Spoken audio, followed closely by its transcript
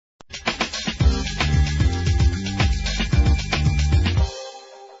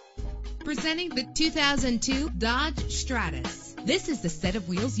Presenting the 2002 Dodge Stratus. This is the set of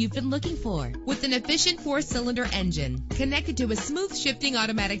wheels you've been looking for, with an efficient 4-cylinder engine connected to a smooth shifting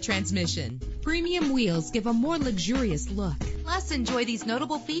automatic transmission. Premium wheels give a more luxurious look. Plus, enjoy these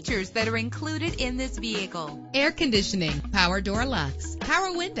notable features that are included in this vehicle: air conditioning, power door locks,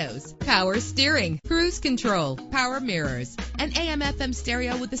 power windows, power steering, cruise control, power mirrors, an AM/FM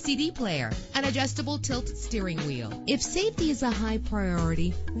stereo with a CD player, an adjustable tilt steering wheel. If safety is a high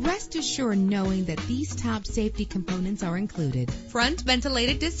priority, rest assured knowing that these top safety components are included: front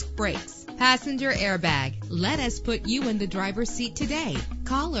ventilated disc brakes, passenger airbag. Let us put you in the driver's seat today.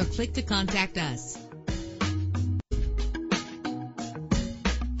 Call or click to contact us.